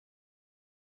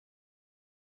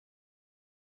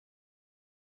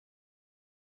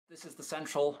This is the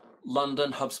Central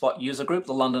London HubSpot user group,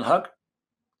 the London Hug.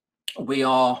 We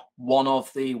are one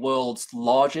of the world's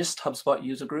largest HubSpot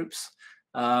user groups.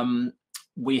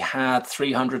 We had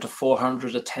 300 to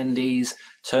 400 attendees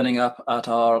turning up at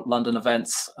our London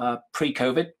events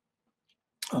pre-COVID.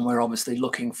 And we're obviously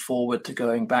looking forward to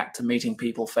going back to meeting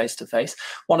people face to face.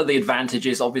 One of the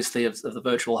advantages, obviously, of the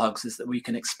virtual hugs is that we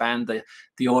can expand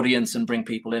the audience and bring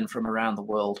people in from around the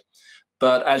world.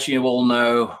 But as you all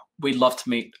know, we'd love to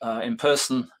meet in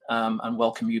person and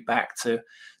welcome you back to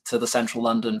the Central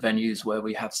London venues where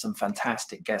we have some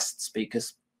fantastic guest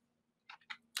speakers.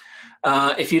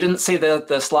 If you didn't see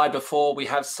the slide before, we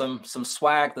have some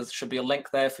swag. There should be a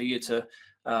link there for you to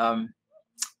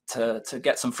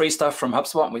get some free stuff from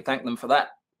HubSpot, and we thank them for that.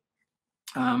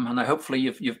 And hopefully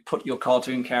you've put your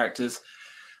cartoon characters.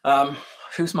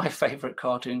 Who's my favorite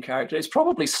cartoon character? It's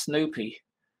probably Snoopy,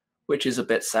 which is a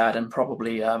bit sad and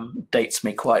probably dates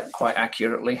me quite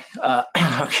accurately.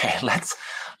 Okay, let's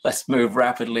move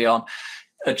rapidly on.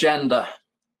 Agenda.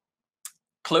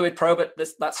 Clwyd Probert,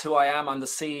 that's who I am. I'm the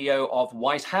CEO of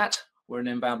White Hat. We're an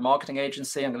inbound marketing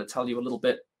agency. I'm going to tell you a little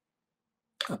bit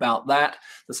about that.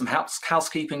 There's some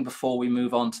housekeeping before we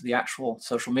move on to the actual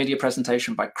social media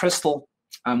presentation by Crystal,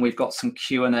 and we've got some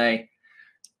Q&A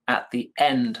at the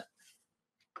end.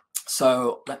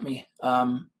 So let me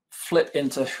flip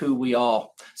into who we are.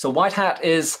 So White Hat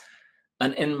is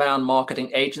an inbound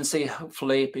marketing agency,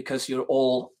 hopefully because you're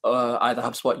all either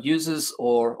HubSpot users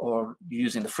or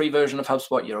using the free version of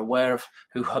HubSpot, you're aware of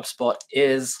who HubSpot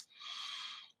is.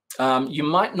 You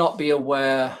might not be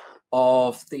aware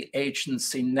of the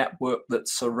agency network that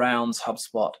surrounds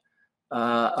HubSpot.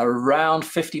 Around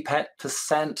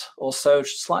 50% or so,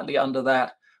 slightly under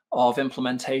that, of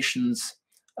implementations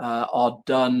are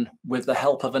done with the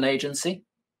help of an agency,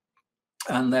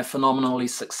 and they're phenomenally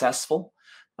successful,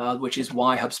 which is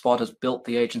why HubSpot has built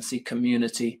the agency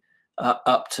community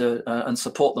up to and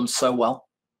support them so well.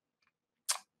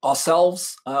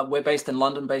 Ourselves, we're based in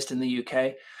London, based in the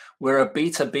UK. We're a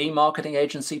B2B marketing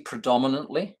agency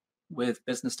predominantly, with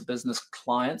business-to-business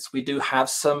clients. We do have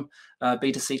some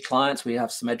B2C clients. We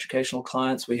have some educational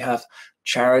clients. We have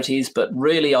charities, but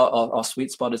really our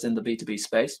sweet spot is in the B2B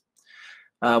space.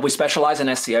 We specialize in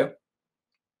SEO.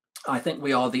 I think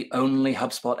we are the only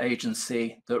HubSpot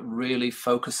agency that really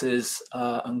focuses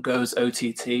and goes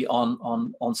OTT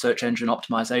on search engine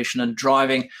optimization and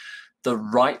driving the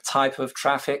right type of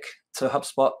traffic to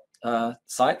HubSpot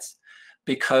sites.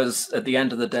 Because at the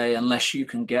end of the day, unless you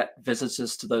can get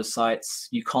visitors to those sites,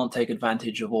 you can't take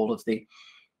advantage of all of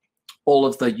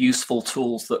the useful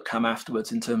tools that come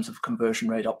afterwards in terms of conversion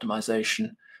rate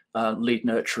optimization, lead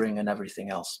nurturing, and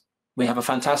everything else. We have a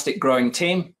fantastic growing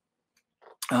team,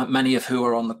 many of who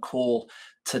are on the call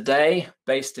today,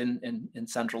 based in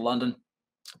Central London.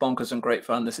 Bonkers and great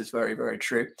fun. This is very, very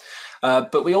true.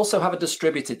 But we also have a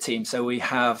distributed team. So we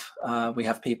have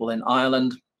people in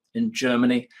Ireland, in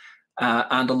Germany,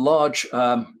 and a large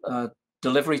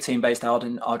delivery team based out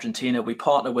in Argentina. We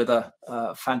partner with a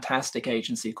fantastic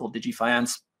agency called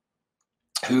DigiFinance,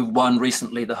 who won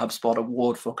recently the HubSpot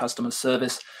Award for customer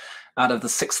service. Out of the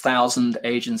 6,000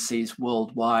 agencies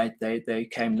worldwide, they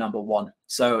came #1.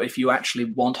 So if you actually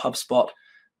want HubSpot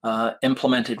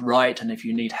implemented right, and if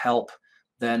you need help,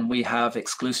 then we have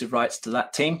exclusive rights to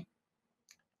that team.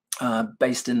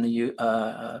 Based in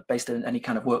any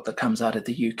kind of work that comes out of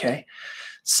the UK.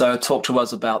 So talk to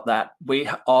us about that. We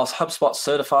are HubSpot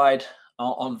certified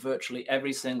on virtually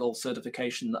every single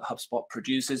certification that HubSpot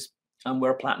produces, and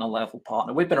we're a platinum level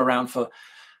partner. We've been around for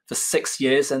 6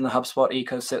 years in the HubSpot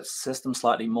ecosystem,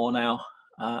 slightly more now,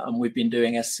 and we've been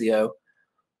doing SEO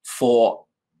for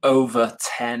over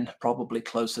 10, probably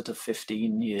closer to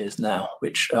 15 years now,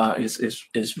 which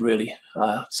is really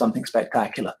something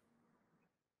spectacular.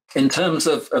 In terms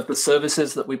of the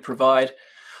services that we provide,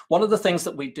 one of the things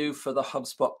that we do for the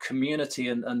HubSpot community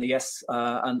and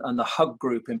the Hug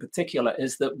group in particular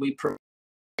is that we provide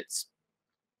audits.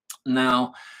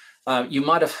 Now, you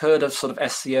might have heard of sort of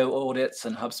SEO audits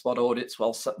and HubSpot audits,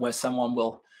 where someone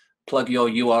will plug your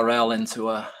URL into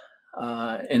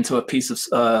a piece of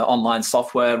online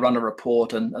software, run a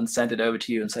report, and send it over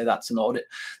to you and say that's an audit.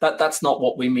 That's not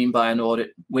what we mean by an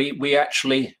audit. We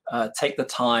actually take the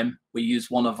time. We use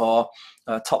one of our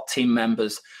top team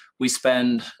members. We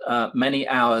spend many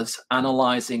hours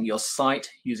analyzing your site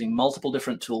using multiple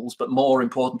different tools, but more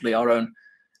importantly, our own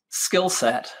skill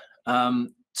set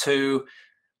to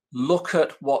look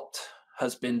at what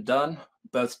has been done,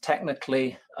 both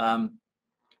technically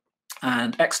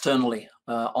and externally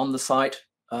on the site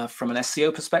from an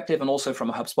SEO perspective and also from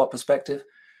a HubSpot perspective.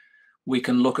 We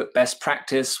can look at best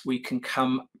practice. We can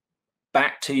come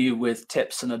back to you with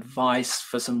tips and advice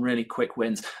for some really quick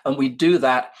wins. And we do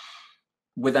that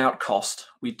without cost.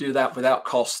 We do that without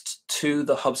cost to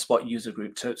the HubSpot user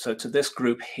group, so to this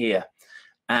group here.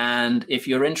 And if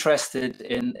you're interested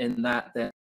in that,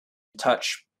 then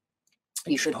touch.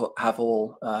 You should have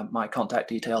all my contact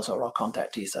details or our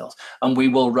contact details, and we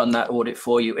will run that audit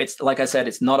for you. It's like I said,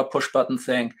 it's not a push button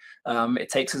thing. It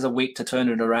takes us a week to turn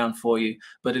it around for you,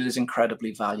 but it is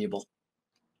incredibly valuable.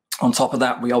 On top of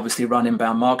that, we obviously run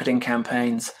inbound marketing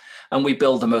campaigns, and we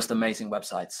build the most amazing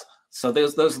websites. So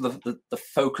those are the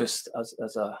focus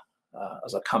as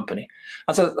a company.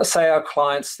 And so let's say our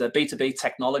clients, they're B2B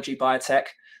technology, biotech,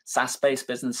 SaaS-based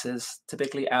businesses,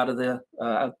 typically out of the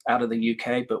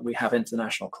UK, but we have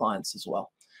international clients as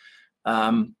well.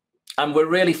 And we're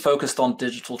really focused on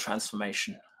digital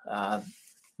transformation.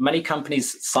 Many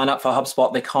companies sign up for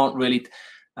HubSpot, they can't really,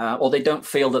 or they don't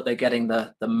feel that they're getting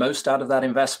the most out of that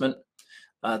investment.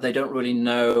 They don't really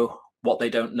know what they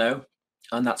don't know.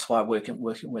 And that's why working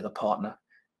with a partner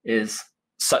is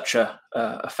such a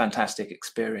fantastic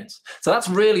experience. So that's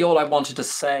really all I wanted to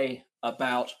say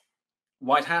about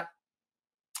White Hat.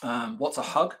 What's a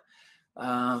hug?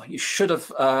 You should have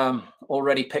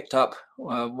already picked up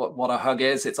what a hug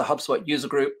is. It's a HubSpot user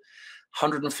group,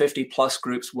 150 plus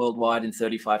groups worldwide in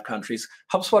 35 countries.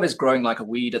 HubSpot is growing like a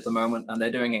weed at the moment, and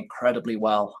they're doing incredibly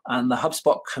well. And the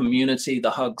HubSpot community,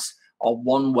 the hugs, are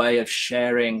one way of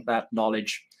sharing that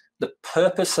knowledge. The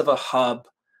purpose of a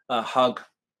hug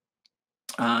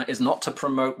is not to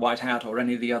promote White Hat or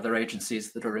any of the other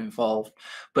agencies that are involved,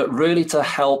 but really to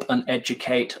help and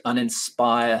educate and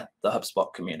inspire the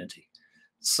HubSpot community.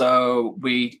 So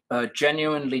we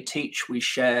genuinely teach, we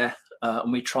share,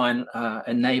 and we try and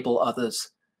enable others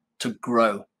to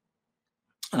grow.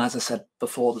 And as I said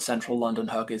before, the Central London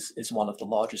Hug is one of the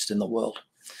largest in the world.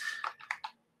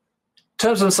 In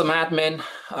terms of some admin,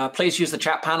 please use the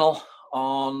chat panel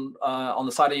on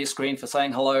the side of your screen for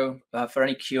saying hello, for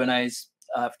any Q&As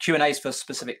for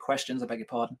specific questions, I beg your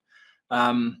pardon,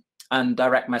 and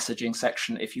direct messaging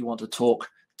section if you want to talk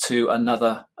to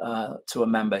to a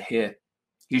member here.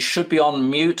 You should be on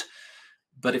mute,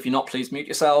 but if you're not, please mute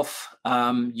yourself.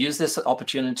 Use this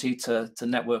opportunity to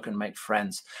network and make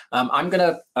friends. I'm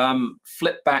going to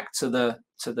flip back to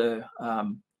the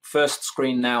first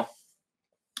screen now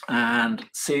and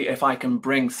see if I can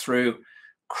bring through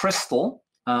Crystal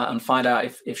and find out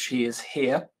if she is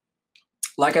here.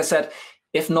 Like I said,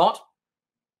 if not,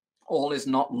 all is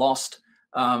not lost.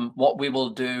 What we will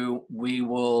do, we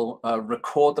will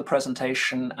record the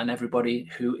presentation, and everybody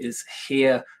who is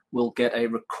here will get a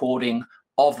recording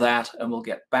of that, and we'll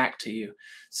get back to you.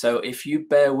 So if you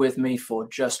bear with me for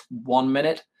just 1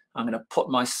 minute, I'm going to put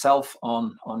myself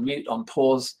on mute, on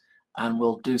pause, and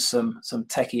we'll do some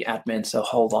techie admin. So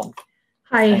hold on.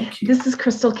 Hi, this is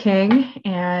Crystal King,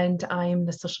 and I'm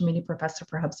the social media professor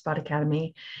for HubSpot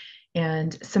Academy.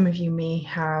 And some of you may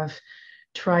have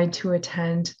tried to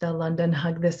attend the London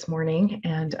Hug this morning,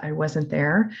 and I wasn't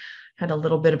there. Had a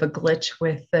little bit of a glitch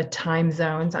with the time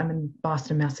zones. I'm in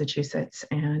Boston, Massachusetts,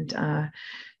 and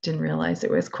didn't realize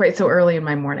it was quite so early in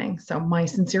my morning. So my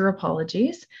sincere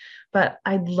apologies. But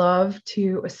I'd love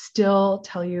to still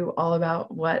tell you all about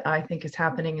what I think is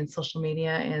happening in social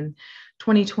media in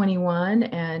 2021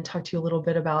 and talk to you a little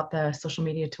bit about the social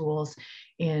media tools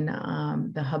in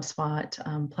the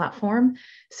HubSpot platform.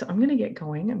 So I'm going to get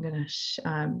going. I'm going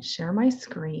to share my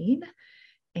screen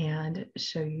and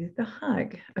show you the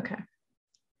hug. Okay.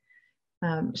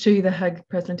 Show you the hug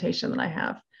presentation that I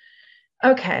have.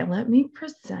 Okay, let me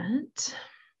present.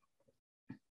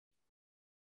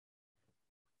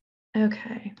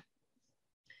 Okay.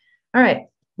 All right,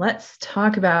 let's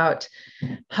talk about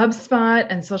HubSpot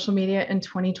and social media in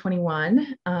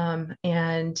 2021.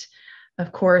 And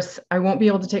of course, I won't be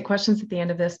able to take questions at the end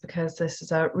of this because this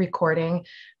is a recording,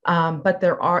 but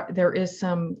there is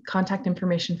some contact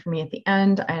information for me at the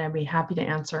end, and I'd be happy to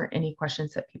answer any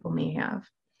questions that people may have.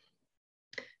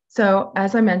 So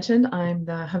as I mentioned, I'm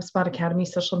the HubSpot Academy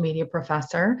social media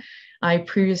professor. I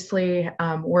previously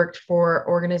worked for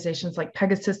organizations like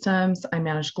Pegasystems. I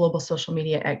managed global social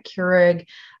media at Keurig.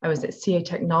 I was at CA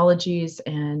Technologies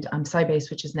and Sybase,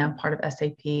 which is now part of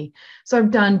SAP. So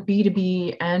I've done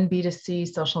B2B and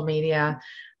B2C social media.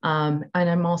 And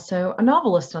I'm also a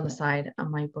novelist on the side.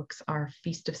 My books are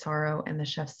Feast of Sorrow and The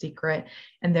Chef's Secret,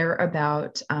 and they're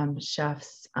about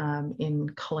chefs in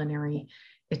culinary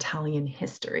Italian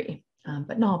history,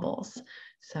 but novels.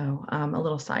 So a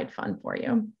little side fun for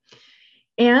you.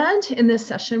 And in this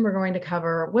session, we're going to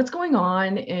cover what's going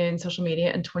on in social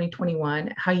media in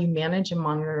 2021, how you manage and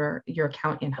monitor your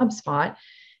account in HubSpot,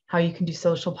 how you can do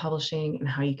social publishing, and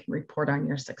how you can report on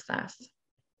your success.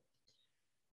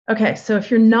 Okay, so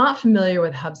if you're not familiar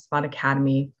with HubSpot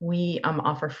Academy, we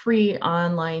offer free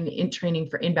online training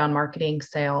for inbound marketing,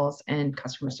 sales, and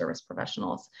customer service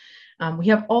professionals. We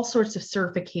have all sorts of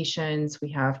certifications.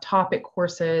 We have topic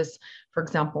courses. For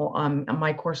example,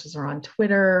 my courses are on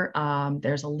Twitter.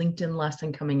 There's a LinkedIn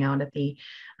lesson coming out at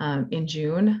in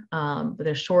June.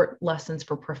 There's short lessons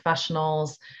for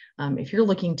professionals. If you're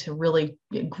looking to really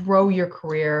grow your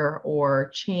career or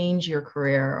change your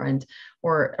career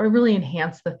or really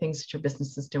enhance the things that your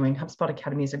business is doing, HubSpot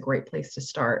Academy is a great place to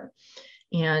start.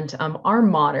 And our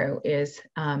motto is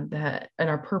and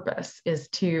our purpose is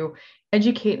to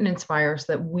educate and inspire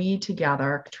so that we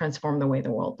together transform the way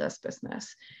the world does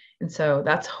business. And so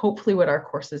that's hopefully what our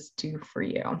courses do for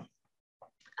you.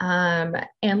 And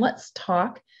let's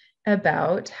talk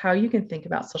about how you can think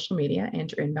about social media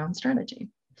and your inbound strategy.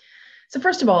 So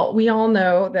first of all, we all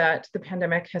know that the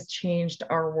pandemic has changed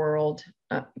our world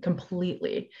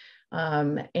completely.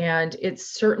 And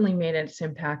it's certainly made its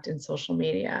impact in social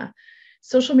media.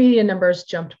 Social media numbers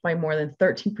jumped by more than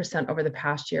 13% over the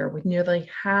past year, with nearly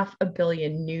 500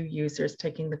 million new users,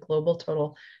 taking the global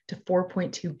total to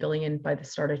 4.2 billion by the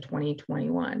start of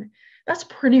 2021. That's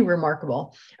pretty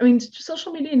remarkable. I mean,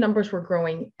 social media numbers were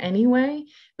growing anyway,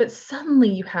 but suddenly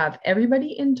you have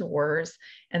everybody indoors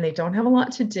and they don't have a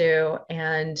lot to do.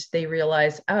 And they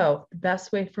realize, oh, the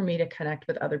best way for me to connect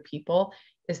with other people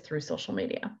is through social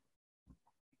media.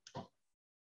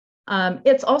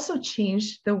 It's also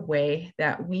changed the way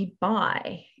that we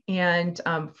buy. And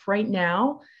right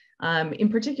now, in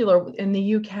particular, in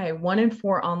the UK, 1 in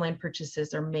 4 online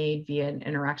purchases are made via an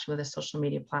interaction with a social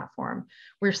media platform.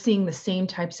 We're seeing the same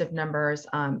types of numbers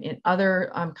in other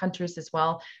countries as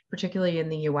well, particularly in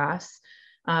the US.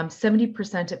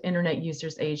 70% of internet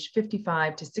users aged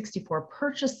 55 to 64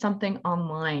 purchased something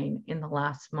online in the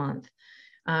last month.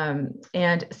 And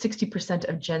 60%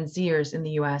 of Gen Zers in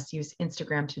the US use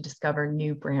Instagram to discover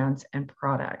new brands and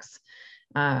products.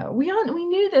 We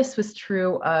knew this was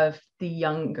true of the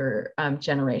younger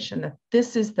generation, that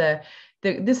this is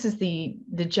the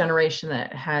generation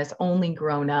that has only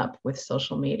grown up with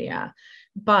social media.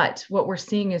 But what we're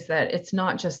seeing is that it's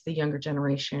not just the younger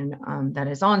generation that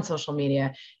is on social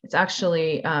media. It's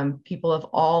actually people of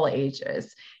all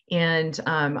ages. And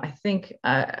I think,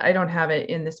 I don't have it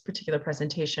in this particular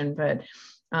presentation, but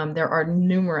there are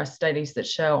numerous studies that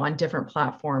show on different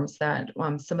platforms that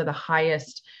some of the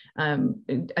highest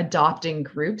adopting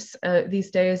groups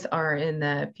these days are in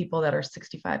the people that are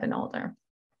 65 and older.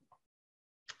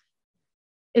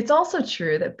 It's also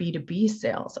true that B2B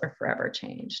sales are forever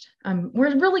changed.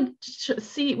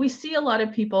 We see a lot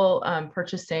of people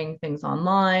purchasing things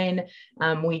online.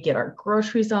 We get our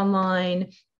groceries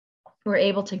online. We're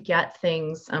able to get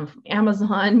things from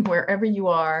Amazon, wherever you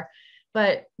are.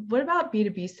 But what about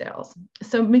B2B sales?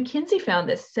 So McKinsey found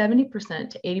that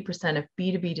 70% to 80% of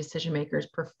B2B decision makers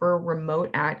prefer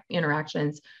remote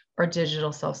interactions or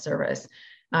digital self-service.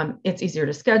 It's easier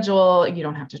to schedule, you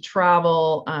don't have to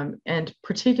travel, and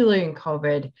particularly in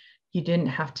COVID, you didn't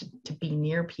have to be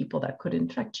near people that could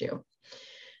infect you.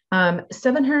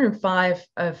 705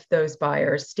 of those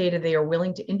buyers stated they are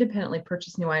willing to independently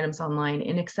purchase new items online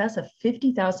in excess of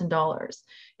 $50,000.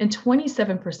 And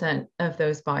 27% of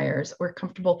those buyers were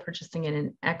comfortable purchasing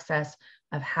in excess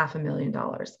of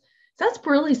 $500,000. So that's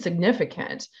really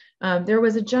significant. There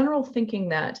was a general thinking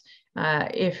that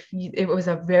if it was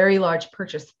a very large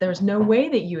purchase, there's no way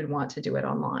that you would want to do it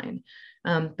online.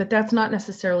 But that's not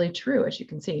necessarily true, as you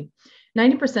can see.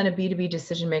 90% of B2B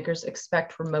decision makers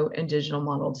expect remote and digital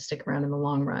model to stick around in the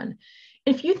long run.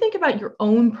 If you think about your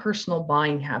own personal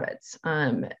buying habits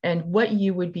and what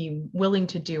you would be willing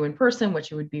to do in person,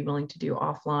 what you would be willing to do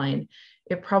offline,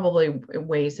 it probably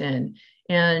weighs in.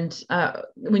 And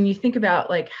when you think about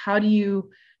like, how do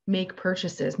you make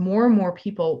purchases, more and more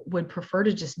people would prefer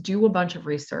to just do a bunch of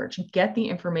research, get the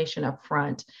information up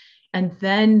front, and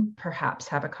then perhaps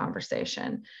have a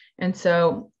conversation. And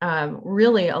so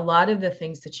really a lot of the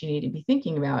things that you need to be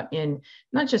thinking about in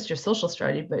not just your social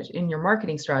strategy, but in your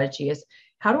marketing strategy is,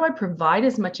 how do I provide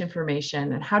as much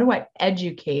information and how do I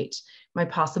educate my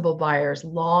possible buyers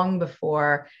long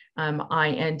before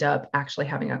I end up actually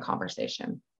having a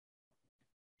conversation?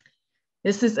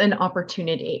 This is an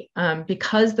opportunity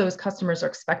because those customers are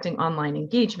expecting online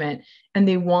engagement and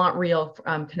they want real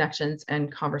connections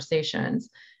and conversations.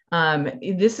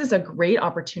 This is a great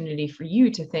opportunity for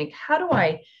you to think, how do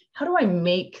I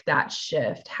make that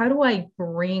shift? How do I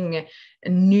bring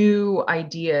new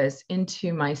ideas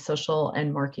into my social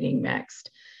and marketing mix?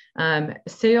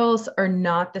 Sales are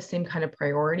not the same kind of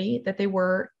priority that they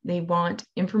were. They want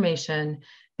information.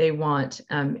 They want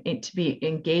it to be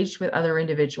engaged with other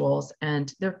individuals,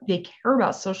 and they care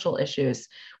about social issues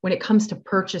when it comes to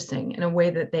purchasing in a way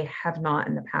that they have not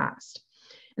in the past.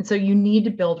 And so you need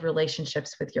to build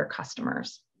relationships with your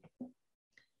customers.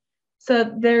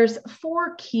 So there's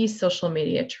 4 key social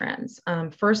media trends.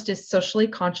 First is socially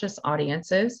conscious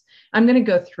audiences. I'm going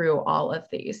to go through all of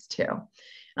these too.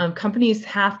 Companies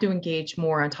have to engage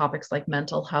more on topics like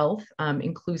mental health,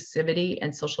 inclusivity,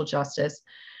 and social justice.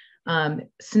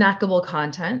 Snackable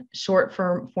content, short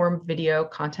form video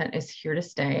content is here to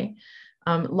stay.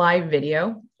 Live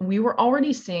video. We were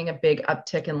already seeing a big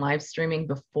uptick in live streaming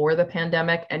before the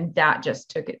pandemic, and that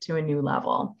just took it to a new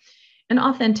level. And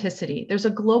authenticity. There's a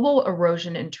global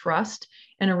erosion in trust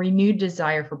and a renewed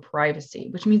desire for privacy,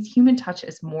 which means human touch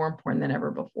is more important than ever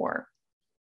before.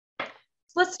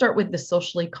 So let's start with the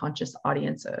socially conscious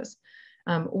audiences.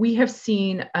 We have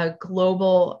seen a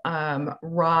global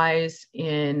rise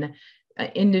in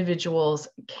individuals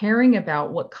caring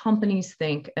about what companies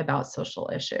think about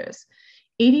social issues.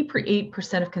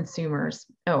 88% of consumers,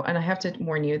 oh, and I have to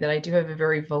warn you that I do have a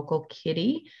very vocal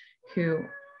kitty who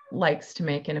likes to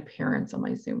make an appearance on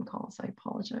my Zoom calls. I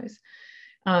apologize.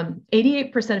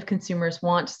 88% of consumers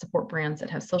want to support brands that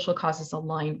have social causes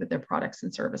aligned with their products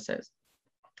and services.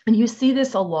 And you see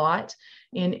this a lot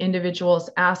in individuals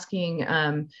asking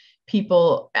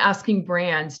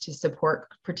brands to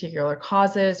support particular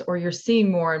causes, or you're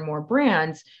seeing more and more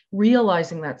brands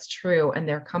realizing that's true, and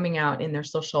they're coming out in their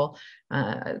social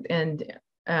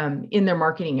in their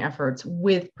marketing efforts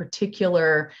with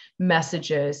particular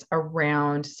messages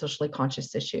around socially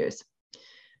conscious issues.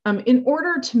 In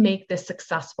order to make this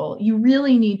successful, you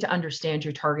really need to understand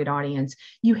your target audience.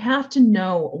 You have to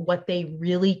know what they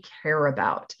really care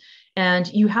about, and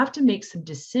you have to make some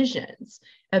decisions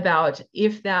about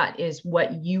if that is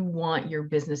what you want your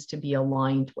business to be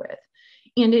aligned with.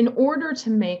 And in order to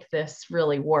make this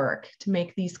really work, to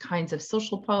make these kinds of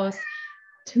social posts,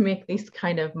 to make these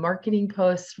kind of marketing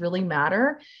posts really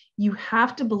matter, you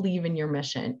have to believe in your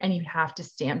mission and you have to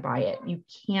stand by it. You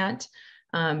can't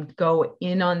go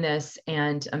in on this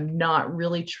and not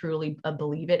really truly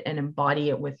believe it and embody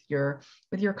it with your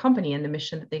company and the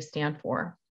mission that they stand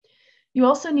for. You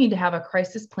also need to have a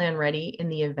crisis plan ready in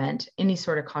the event any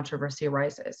sort of controversy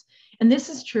arises. And this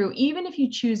is true even if you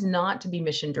choose not to be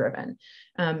mission driven.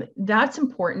 That's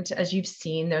important. As you've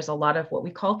seen, there's a lot of what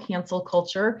we call cancel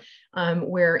culture,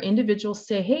 where individuals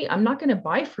say, hey, I'm not going to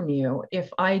buy from you if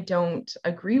I don't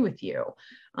agree with you.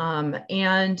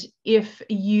 And if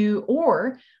you,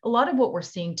 or a lot of what we're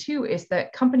seeing too, is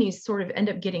that companies sort of end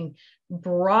up getting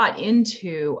brought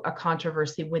into a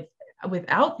controversy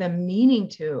without them meaning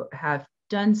to have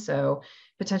done so,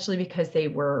 potentially because they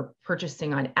were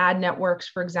purchasing on ad networks,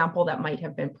 for example, that might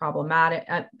have been problematic,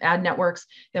 ad networks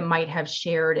that might have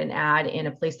shared an ad in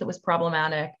a place that was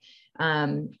problematic,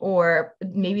 or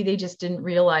maybe they just didn't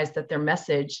realize that their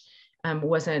message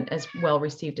wasn't as well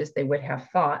received as they would have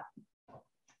thought.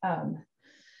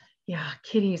 Yeah,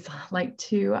 kitties like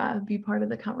to be part of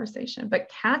the conversation, but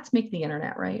cats make the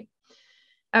internet, right?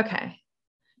 Okay.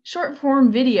 Short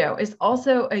form video is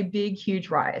also a big,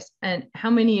 huge rise. And how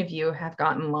many of you have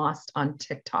gotten lost on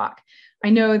TikTok?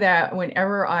 I know that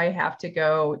whenever I have to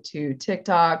go to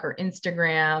TikTok or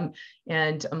Instagram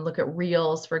and look at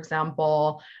Reels, for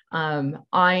example,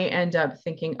 I end up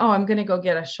thinking, oh, I'm going to go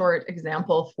get a short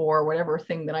example for whatever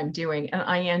thing that I'm doing. And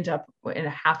I end up in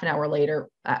a half an hour later,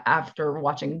 after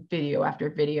watching video after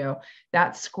video.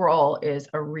 That scroll is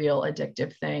a real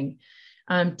addictive thing.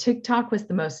 TikTok was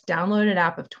the most downloaded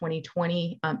app of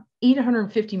 2020.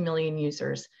 850 million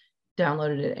users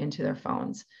downloaded it into their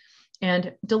phones.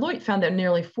 And Deloitte found that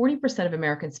nearly 40% of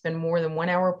Americans spend more than 1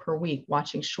 hour per week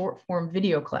watching short form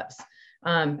video clips.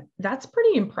 That's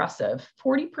pretty impressive,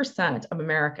 40% of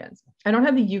Americans. I don't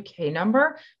have the UK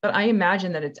number, but I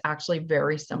imagine that it's actually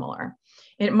very similar.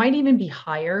 It might even be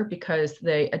higher because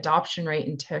the adoption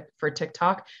rate for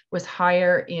TikTok was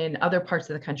higher in other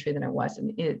parts of the country than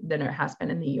it has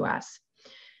been in the US.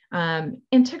 And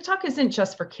TikTok isn't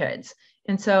just for kids.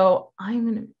 And so I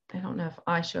don't know if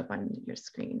I show up on your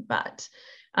screen, but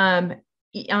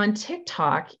on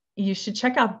TikTok, you should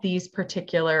check out these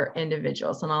particular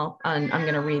individuals, and I'm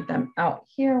going to read them out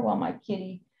here while my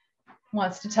kitty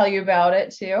wants to tell you about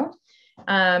it too.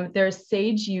 There's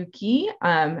Sage Yuki,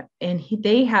 and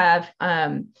they have,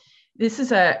 this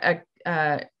is a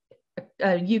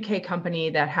UK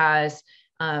company that has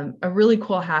a really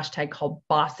cool hashtag called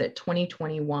BossIt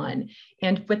 2021.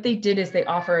 And what they did is they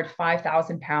offered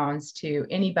 £5,000 to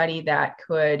anybody that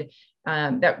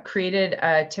that created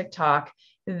a TikTok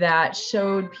that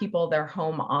showed people their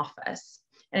home office.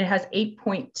 and it has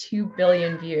 8.2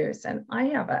 billion views. And I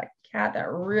have a cat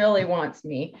that really wants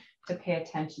me to pay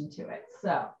attention to it.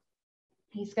 So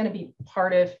he's going to be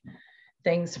part of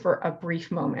things for a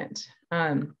brief moment.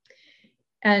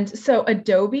 And so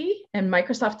Adobe and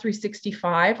Microsoft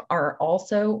 365 are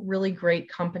also really great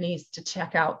companies to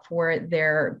check out for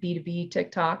their B2B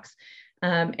TikToks.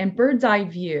 And Bird's Eye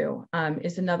View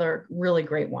is another really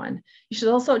great one. You should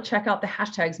also check out the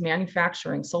hashtags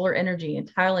manufacturing, solar energy, and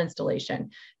tile installation.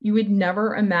 You would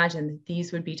never imagine that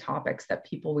these would be topics that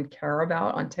people would care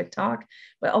about on TikTok,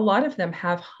 but a lot of them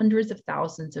have hundreds of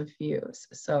thousands of views.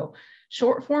 So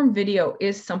short form video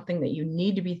is something that you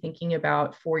need to be thinking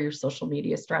about for your social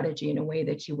media strategy in a way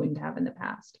that you wouldn't have in the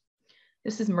past.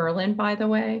 This is Merlin, by the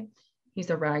way. He's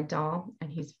a rag doll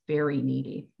and he's very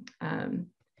needy.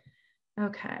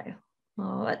 Okay,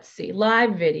 well, let's see,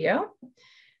 live video.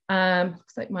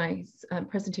 Looks like my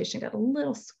presentation got a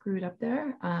little screwed up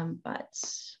there, but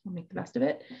we'll make the best of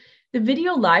it. The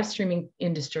video live streaming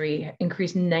industry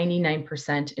increased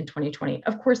 99% in 2020.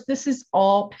 Of course, this is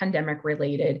all pandemic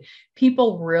related.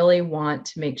 People really want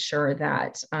to make sure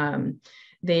that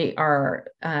they are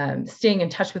staying in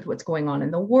touch with what's going on in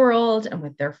the world and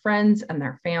with their friends and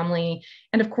their family.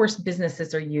 And of course,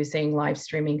 businesses are using live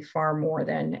streaming far more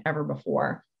than ever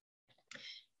before.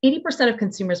 80% of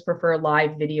consumers prefer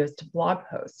live videos to blog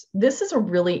posts. This is a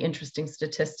really interesting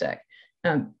statistic.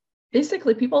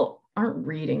 Basically, people aren't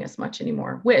reading as much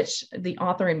anymore, which the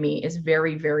author in me is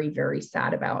very, very, very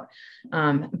sad about.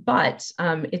 But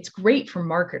it's great for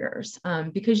marketers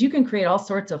because you can create all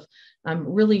sorts of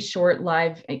really short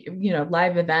live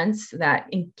events that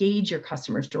engage your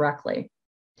customers directly.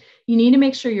 You need to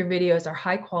make sure your videos are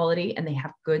high quality and they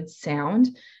have good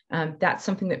sound. That's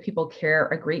something that people care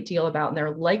a great deal about, and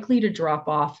they're likely to drop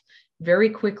off very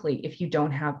quickly if you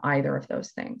don't have either of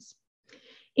those things.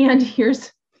 And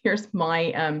here's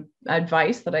my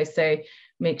advice that I say,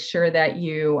 make sure that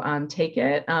you take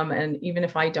it. And even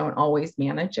if I don't always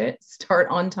manage it, start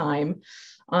on time.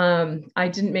 I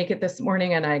didn't make it this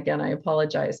morning, and I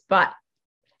apologize, but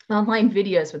online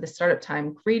videos with a startup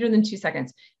time greater than 2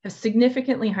 seconds have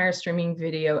significantly higher streaming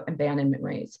video abandonment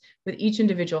rates, with each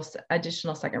individual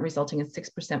additional second resulting in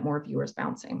 6% more viewers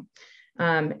bouncing.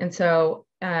 And so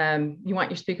you want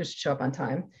your speakers to show up on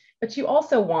time, but you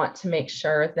also want to make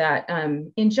sure that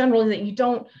in general that you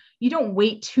don't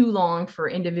wait too long for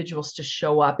individuals to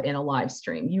show up in a live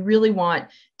stream. You really want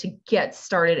to get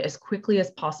started as quickly as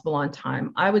possible on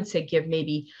time. I would say give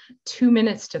maybe 2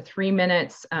 minutes to 3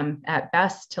 minutes at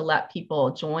best to let people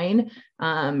join.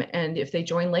 And if they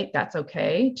join late, that's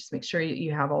okay. Just make sure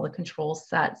you have all the controls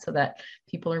set so that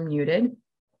people are muted.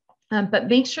 But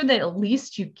make sure that at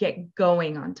least you get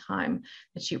going on time,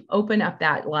 that you open up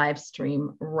that live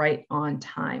stream right on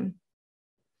time.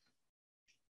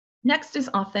 Next is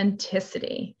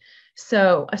authenticity.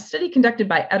 So a study conducted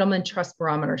by Edelman Trust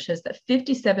Barometer shows that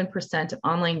 57% of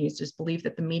online users believe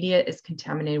that the media is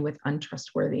contaminated with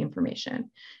untrustworthy information.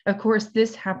 Of course,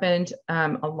 this happened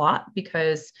a lot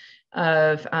because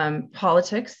of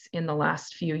politics in the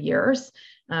last few years.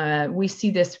 We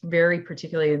see this very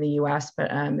particularly in the US, but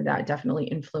that definitely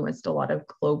influenced a lot of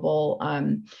global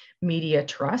media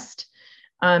trust.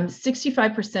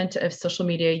 65% of social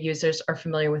media users are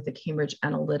familiar with the Cambridge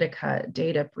Analytica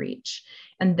data breach.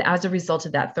 And as a result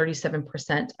of that,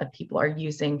 37% of people are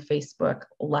using Facebook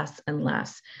less and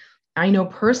less. I know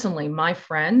personally, my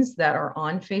friends that are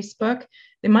on Facebook,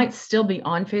 they might still be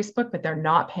on Facebook, but they're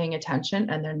not paying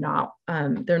attention, and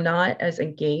they're not as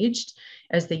engaged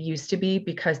as they used to be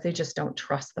because they just don't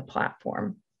trust the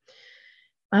platform.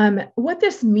 What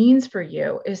this means for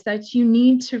you is that you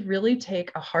need to really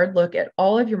take a hard look at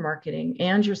all of your marketing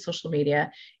and your social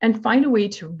media and find a way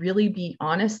to really be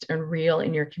honest and real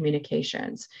in your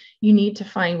communications. You need to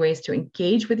find ways to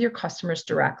engage with your customers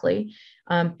directly.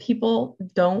 People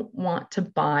don't want to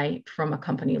buy from a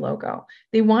company logo.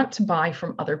 They want to buy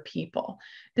from other people.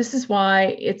 This is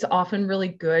why it's often really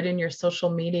good in your social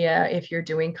media, if you're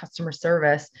doing customer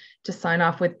service, to sign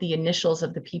off with the initials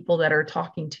of the people that are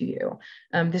talking to you.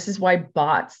 This is why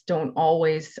bots don't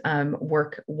always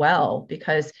work well,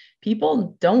 because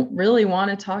people don't really want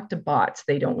to talk to bots.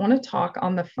 They don't want to talk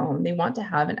on the phone. They want to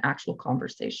have an actual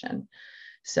conversation.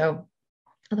 So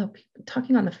although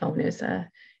talking on the phone is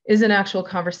an actual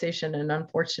conversation, and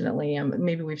unfortunately,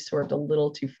 maybe we've swerved a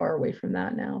little too far away from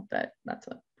that now, but that's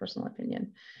a personal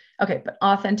opinion. Okay, but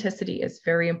authenticity is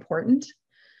very important.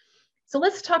 So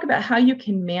let's talk about how you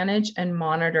can manage and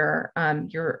monitor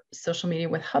your social media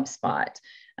with HubSpot.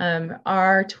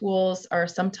 Our tools are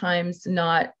sometimes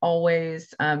not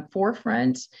always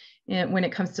forefront when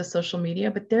it comes to social media,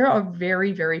 but they are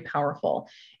very, very powerful.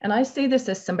 And I say this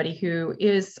as somebody who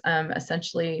is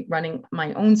essentially running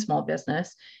my own small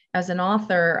business. As an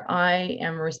author, I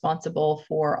am responsible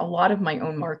for a lot of my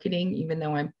own marketing, even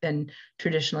though I've been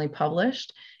traditionally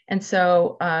published. And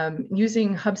so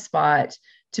using HubSpot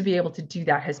to be able to do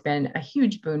that has been a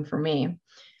huge boon for me.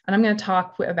 And I'm going to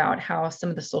talk about how some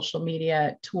of the social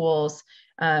media tools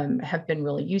have been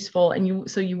really useful. And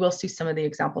so you will see some of the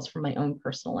examples from my own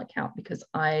personal account because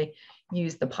I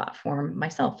use the platform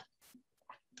myself.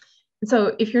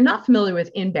 So if you're not familiar with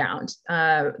inbound,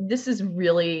 this is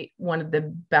really one of the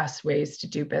best ways to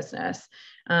do business.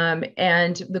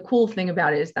 And the cool thing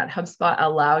about it is that HubSpot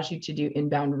allows you to do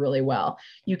inbound really well.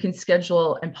 You can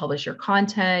schedule and publish your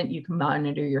content. You can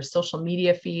monitor your social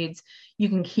media feeds. You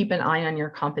can keep an eye on your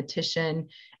competition,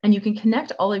 and you can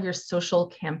connect all of your social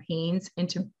campaigns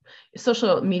into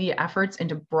social media efforts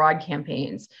into broad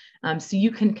campaigns. So you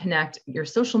can connect your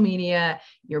social media,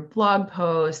 your blog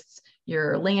posts,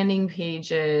 your landing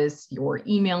pages, your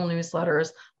email newsletters,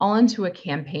 all into a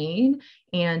campaign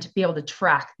and be able to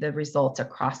track the results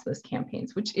across those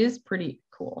campaigns, which is pretty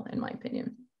cool in my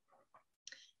opinion.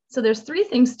 So there's 3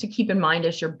 things to keep in mind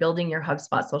as you're building your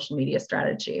HubSpot social media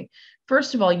strategy.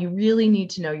 First of all, you really need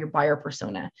to know your buyer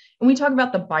persona. And we talk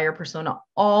about the buyer persona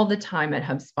all the time at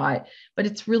HubSpot, but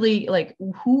it's really like,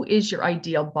 who is your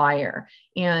ideal buyer?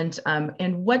 And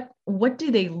what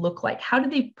do they look like? How do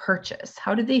they purchase?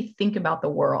 How do they think about the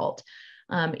world?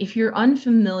 If you're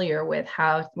unfamiliar with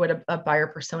what a buyer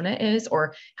persona is,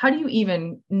 or how do you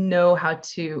even know how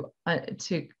to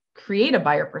create a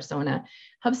buyer persona,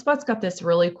 HubSpot's got this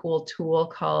really cool tool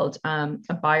called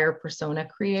a buyer persona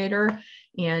creator.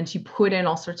 And you put in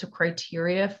all sorts of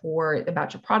criteria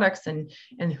about your products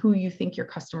and who you think your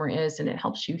customer is, and it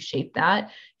helps you shape that.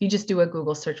 If you just do a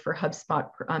Google search for HubSpot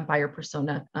buyer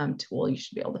persona tool, you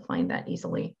should be able to find that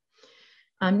easily.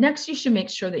 Next, you should make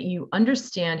sure that you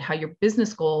understand how your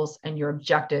business goals and your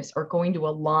objectives are going to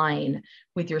align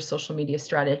with your social media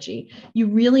strategy. You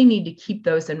really need to keep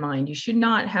those in mind. You should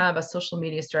not have a social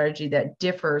media strategy that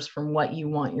differs from what you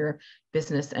want your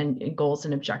business and goals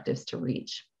and objectives to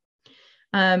reach.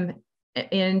 And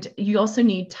you also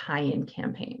need tie-in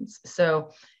campaigns. So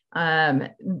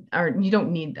or you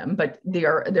don't need them, but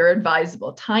they're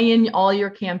advisable. Tie in all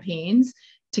your campaigns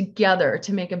together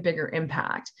to make a bigger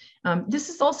impact. This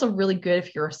is also really good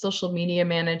if you're a social media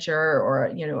manager or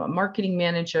a marketing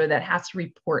manager that has to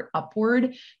report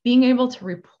upward. Being able to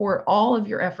report all of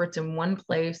your efforts in one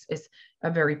place is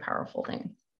a very powerful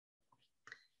thing.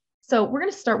 So we're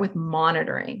going to start with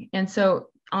monitoring. And so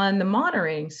on the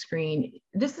monitoring screen,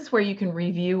 this is where you can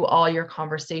review all your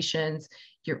conversations,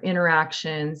 your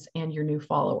interactions, and your new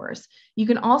followers. You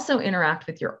can also interact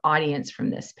with your audience from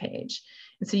this page.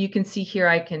 And so you can see here,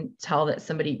 I can tell that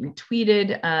somebody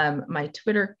retweeted my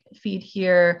Twitter feed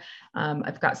here.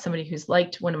 I've got somebody who's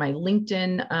liked one of my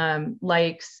LinkedIn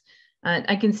likes.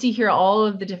 I can see here all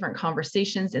of the different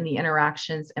conversations and the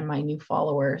interactions and my new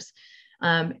followers.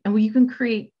 And you can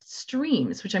create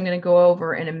streams, which I'm going to go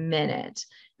over in a minute.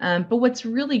 But what's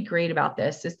really great about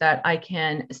this is that I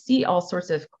can see all sorts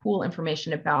of cool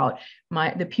information about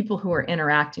the people who are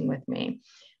interacting with me.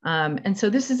 And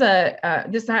so this is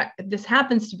this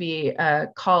happens to be a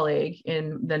colleague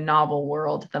in the novel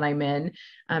world that I'm in,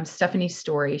 Stephanie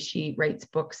Story. She writes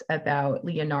books about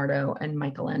Leonardo and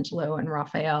Michelangelo and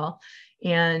Raphael.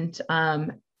 And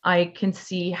I can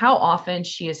see how often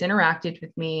she has interacted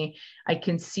with me. I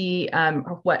can see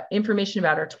what information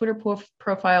about her Twitter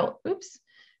profile,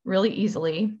 really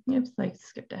easily. Oops, I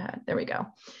skipped ahead. There we go.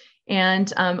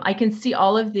 And I can see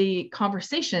all of the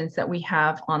conversations that we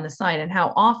have on the site and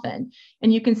how often.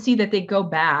 And you can see that they go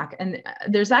back. And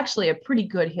there's actually a pretty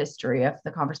good history of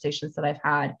the conversations that I've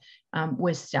had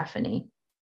with Stephanie.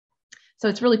 So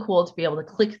it's really cool to be able to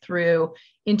click through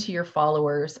into your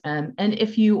followers. And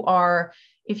if you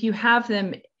have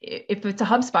them, if it's a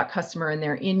HubSpot customer and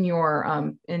they're in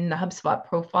your in the HubSpot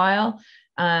profile,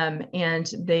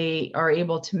 and they are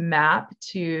able to map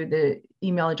to the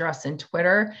email address in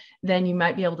Twitter, then you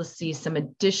might be able to see some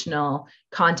additional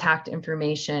contact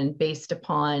information based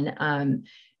upon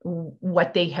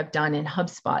what they have done in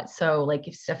HubSpot. So like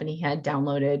if Stephanie had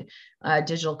downloaded a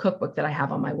digital cookbook that I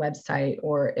have on my website,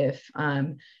 or if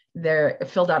they're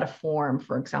filled out a form,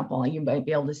 for example, you might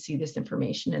be able to see this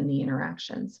information in the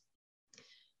interactions.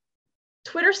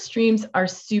 Twitter streams are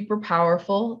super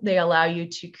powerful. They allow you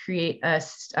to create a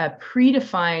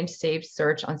predefined saved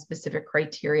search on specific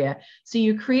criteria. So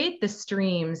you create the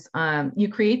streams, you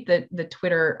create the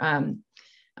Twitter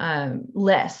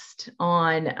list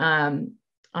on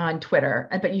on Twitter,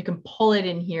 but you can pull it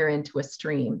in here into a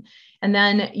stream. And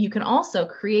then you can also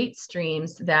create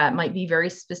streams that might be very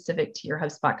specific to your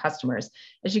HubSpot customers.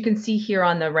 As you can see here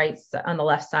on the on the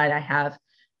left side, I have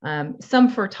some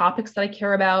for topics that I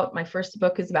care about. My first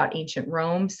book is about ancient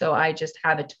Rome, so I just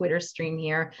have a Twitter stream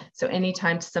here. So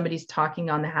anytime somebody's talking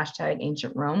on the hashtag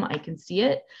ancient Rome, I can see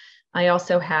it. I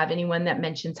also have anyone that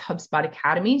mentions HubSpot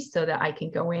Academy so that I can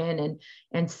go in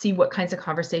and see what kinds of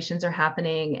conversations are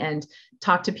happening and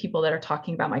talk to people that are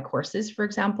talking about my courses, for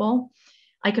example.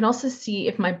 I can also see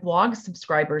if my blog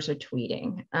subscribers are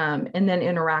tweeting and then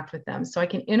interact with them. So I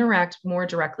can interact more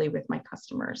directly with my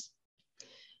customers.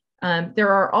 There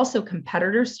are also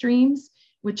competitor streams,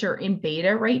 which are in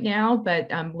beta right now, but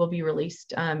will be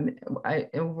released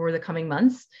over the coming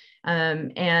months.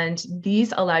 And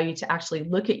these allow you to actually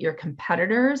look at your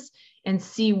competitors and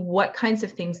see what kinds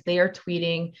of things they are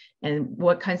tweeting and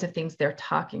what kinds of things they're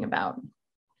talking about.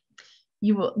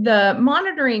 The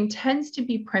monitoring tends to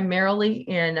be primarily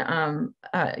in,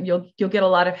 you'll get a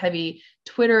lot of heavy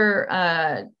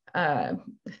Twitter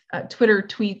Twitter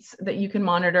tweets that you can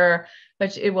monitor,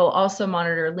 but it will also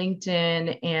monitor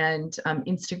LinkedIn and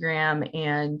Instagram,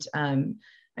 and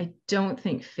I don't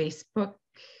think Facebook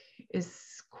is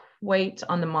quite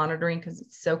on the monitoring because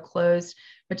it's so closed,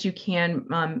 but you can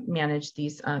manage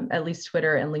these, at least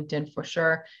Twitter and LinkedIn for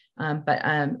sure, but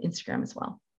Instagram as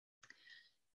well.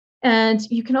 And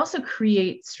you can also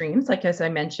create streams. Like, as I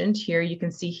mentioned here, you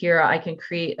can see here, I can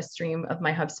create a stream of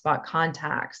my HubSpot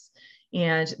contacts.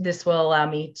 And this will allow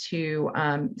me to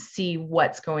see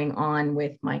what's going on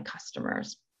with my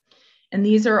customers. And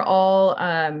these are all,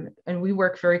 and we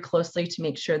work very closely to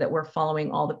make sure that we're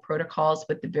following all the protocols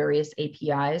with the various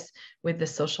APIs with the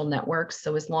social networks.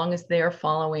 So as long as they're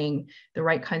following the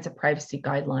right kinds of privacy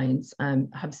guidelines,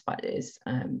 HubSpot is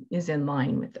in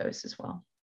line with those as well.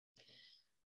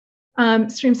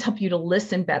 Streams help you to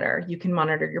listen better. You can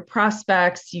monitor your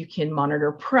prospects, you can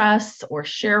monitor press or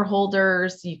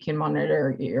shareholders, you can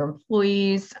monitor your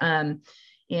employees,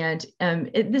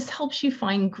 this helps you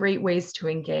find great ways to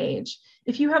engage.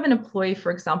 If you have an employee,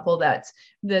 for example,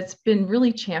 that's been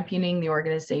really championing the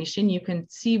organization, you can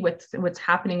see what's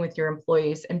happening with your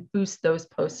employees and boost those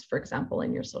posts, for example,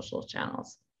 in your social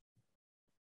channels.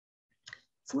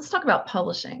 So let's talk about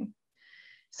publishing.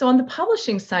 So on the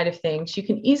publishing side of things, you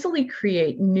can easily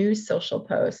create new social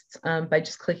posts by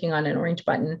just clicking on an orange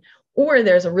button, or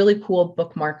there's a really cool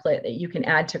bookmarklet that you can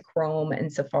add to Chrome and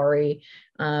Safari.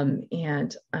 I'm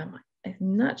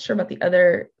not sure about the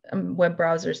other web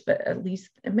browsers, but at least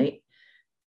it may,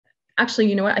 actually,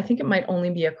 you know what? I think it might only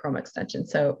be a Chrome extension.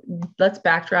 So let's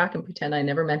backtrack and pretend I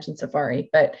never mentioned Safari,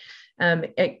 but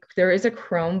there is a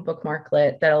Chrome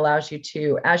bookmarklet that allows you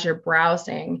to, as you're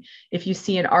browsing, if you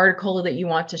see an article that you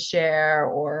want to share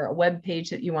or a web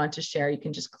page that you want to share, you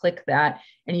can just click that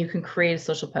and you can create a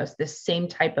social post. This same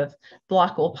type of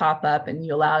block will pop up and it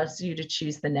allows you to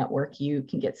choose the network you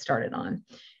can get started on.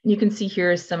 And you can see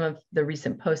here some of the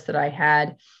recent posts that I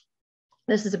had.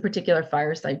 This is a particular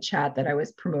fireside chat that I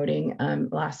was promoting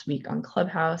last week on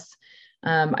Clubhouse.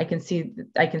 I can see,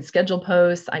 I can schedule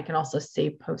posts. I can also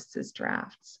save posts as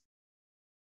drafts.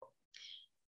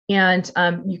 And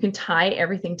you can tie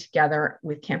everything together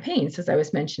with campaigns, as I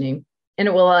was mentioning, and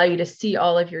it will allow you to see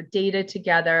all of your data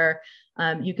together.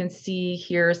 You can see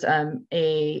here's a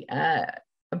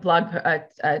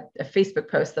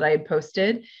Facebook post that I had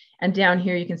posted. And down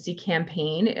here, you can see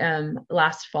campaign.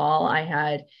 Last fall, I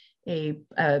had a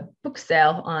book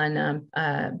sale on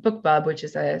BookBub, which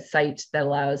is a site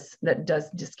that does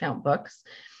discount books.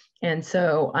 And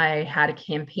so I had a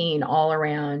campaign all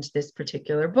around this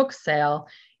particular book sale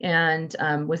and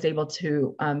was able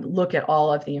to look at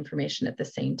all of the information at the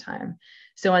same time.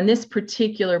 So on this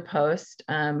particular post,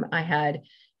 I had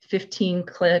 15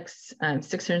 clicks,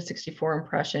 664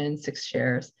 impressions, 6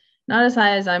 shares. Not as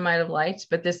high as I might have liked,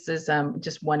 but this is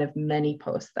just one of many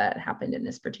posts that happened in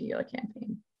this particular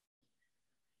campaign.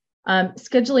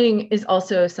 Scheduling is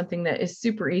also something that is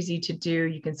super easy to do.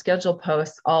 You can schedule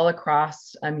posts all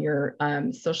across your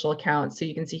social accounts. So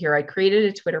you can see here, I created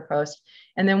a Twitter post.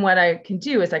 And then what I can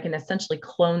do is I can essentially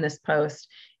clone this post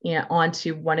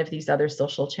onto one of these other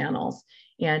social channels.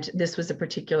 And this was a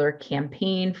particular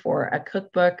campaign for a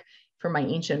cookbook for my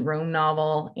ancient Rome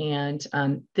novel. And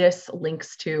this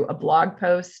links to a blog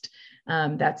post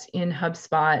that's in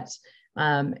HubSpot.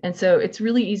 And so it's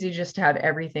really easy just to have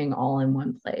everything all in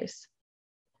one place.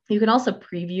 You can also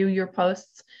preview your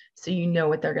posts so you know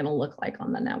what they're going to look like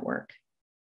on the network.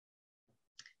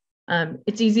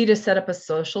 It's easy to set up a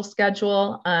social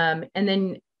schedule. And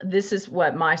then this is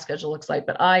what my schedule looks like,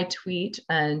 but I tweet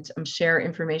and share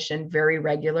information very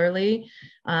regularly.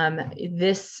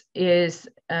 This is,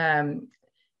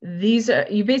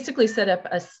 you basically set up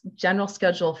a general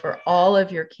schedule for all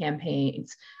of your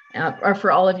campaigns or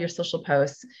for all of your social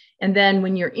posts. And then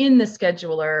when you're in the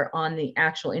scheduler on the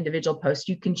actual individual post,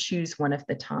 you can choose one of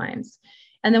the times.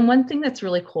 And then one thing that's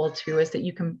really cool too is that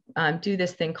you can do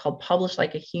this thing called publish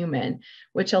like a human,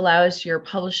 which allows your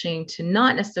publishing to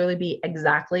not necessarily be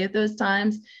exactly at those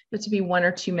times, but to be 1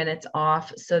 or 2 minutes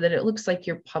off so that it looks like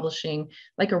you're publishing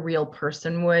like a real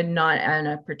person would, not on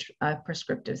a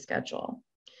prescriptive schedule.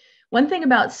 One thing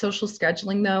about social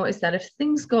scheduling, though, is that if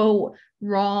things go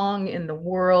wrong in the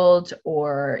world,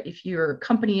 or if your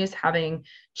company is having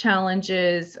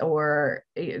challenges, or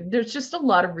there's just a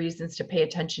lot of reasons to pay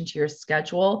attention to your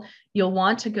schedule, you'll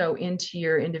want to go into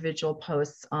your individual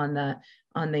posts on the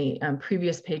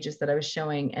previous pages that I was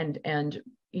showing and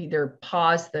either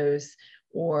pause those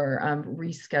or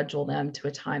reschedule them to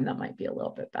a time that might be a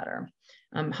little bit better.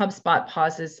 HubSpot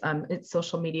pauses its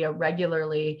social media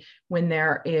regularly when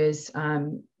there is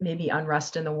maybe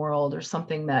unrest in the world or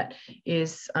something that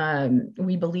is,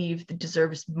 we believe,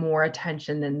 deserves more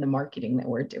attention than the marketing that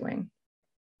we're doing.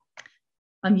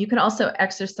 You can also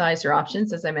exercise your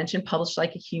options. As I mentioned, publish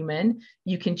like a human.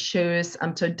 You can choose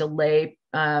to delay,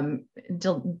 to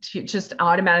just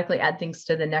automatically add things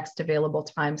to the next available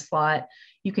time slot.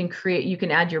 You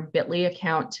can add your Bitly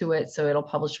account to it, so it'll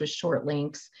publish with short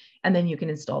links, and then you can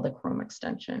install the Chrome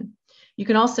extension. You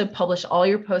can also publish all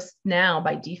your posts now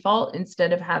by default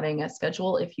instead of having a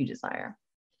schedule if you desire.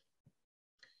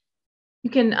 You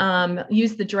can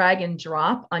use the drag and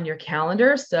drop on your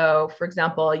calendar. So for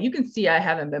example, you can see I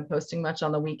haven't been posting much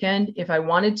on the weekend. If I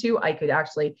wanted to, I could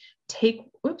actually take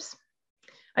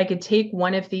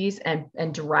one of these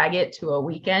and drag it to a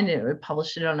weekend, and it would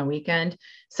publish it on a weekend.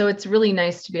 So it's really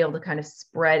nice to be able to kind of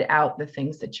spread out the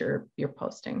things that you're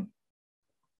posting.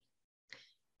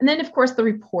 And then, of course, the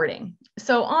reporting.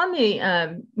 So on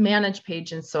the manage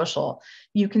page in social,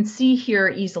 you can see here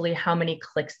easily how many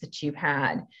clicks that you've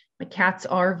had. My cats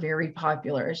are very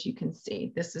popular, as you can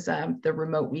see. This is the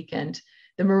remote week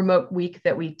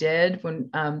that we did when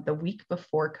the week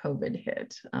before COVID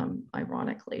hit,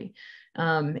 ironically.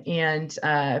 And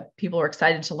people are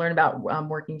excited to learn about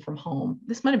working from home.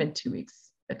 This might have been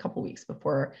a couple weeks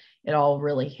before it all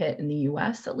really hit in the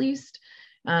US, at least.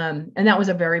 And that was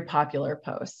a very popular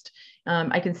post.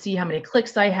 I can see how many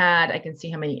clicks I had. I can see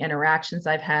how many interactions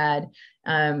I've had.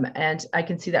 And I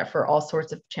can see that for all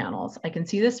sorts of channels. I can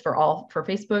see this for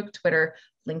Facebook, Twitter,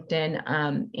 LinkedIn,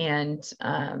 and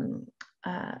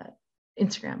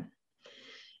Instagram.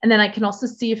 And then I can also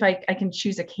see if I can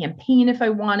choose a campaign if I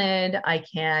wanted. I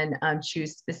can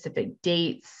choose specific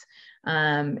dates.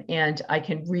 And I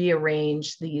can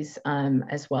rearrange these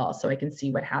as well. So I can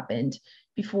see what happened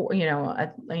before,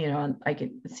 I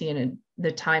can see in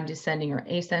the time descending or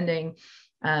ascending,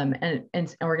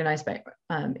 and organized by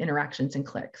interactions and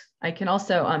clicks. I can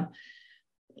also,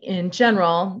 in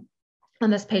general, on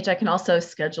this page, I can also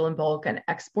schedule in bulk and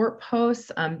export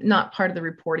posts. Not part of the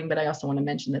reporting, but I also want to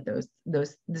mention that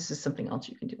this is something else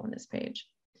you can do on this page.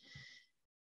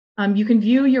 You can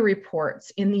view your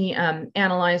reports in the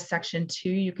analyze section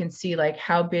too. You can see like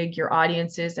how big your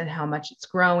audience is and how much it's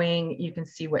growing. You can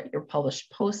see what your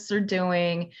published posts are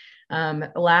doing.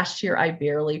 Last year, I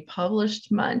barely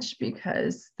published much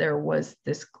because there was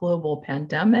this global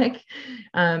pandemic.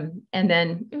 And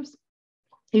then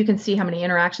you can see how many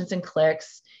interactions and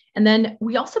clicks. And then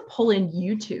we also pull in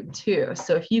YouTube too.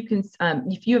 So if you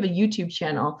have a YouTube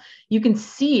channel, you can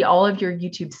see all of your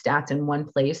YouTube stats in one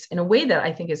place in a way that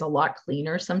I think is a lot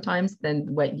cleaner sometimes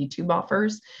than what YouTube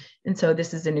offers. And so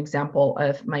this is an example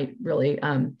of my really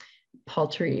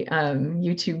paltry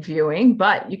YouTube viewing,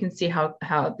 but you can see how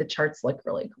the charts look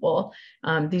really cool.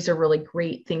 These are really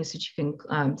great things that you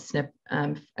can snip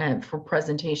for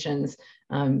presentations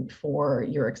for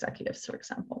your executives, for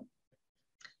example.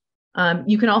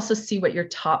 You can also see what your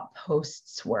top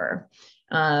posts were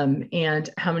and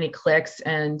how many clicks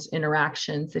and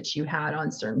interactions that you had on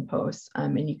certain posts.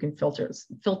 And you can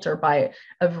filter by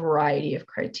a variety of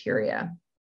criteria.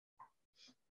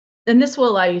 And this will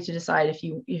allow you to decide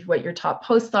if what your top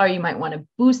posts are. You might want to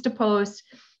boost a post.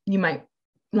 You might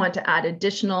want to add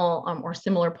additional or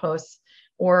similar posts,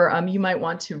 or you might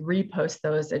want to repost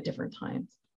those at different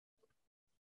times.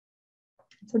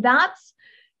 So that's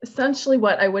essentially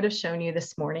what I would have shown you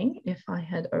this morning if I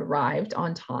had arrived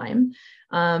on time.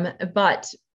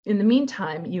 But in the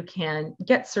meantime, you can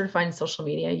get certified in social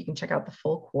media. You can check out the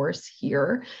full course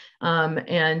here,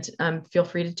 and feel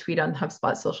free to tweet on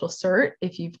HubSpot Social Cert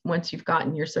once you've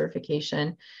gotten your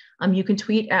certification. You can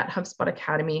tweet at HubSpot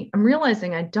Academy. I'm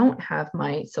realizing I don't have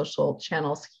my social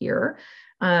channels here,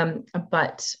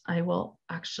 but I will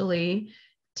actually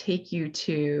take you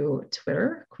to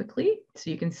Twitter quickly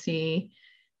so you can see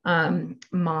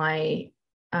my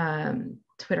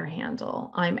Twitter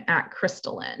handle. I'm at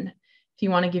Crystalline. If you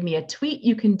want to give me a tweet,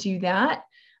 you can do that.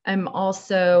 I'm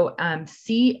also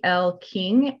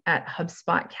CLKing at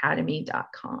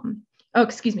HubSpotAcademy.com. Oh,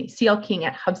 excuse me, CLKing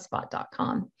at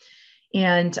HubSpot.com.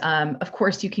 And of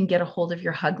course, you can get a hold of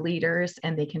your Hug leaders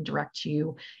and they can direct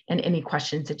you and any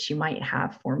questions that you might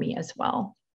have for me as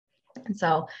well. And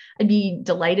so I'd be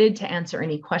delighted to answer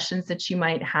any questions that you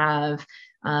might have.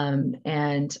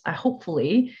 And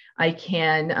hopefully I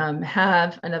can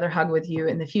have another hug with you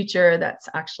in the future that's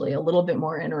actually a little bit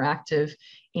more interactive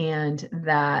and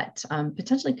that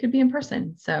potentially could be in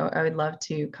person. So I would love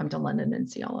to come to London and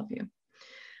see all of you.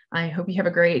 I hope you have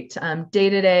a great day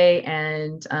today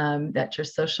and that your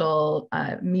social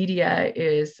media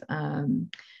is going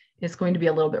to be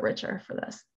a little bit richer for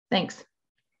this. Thanks.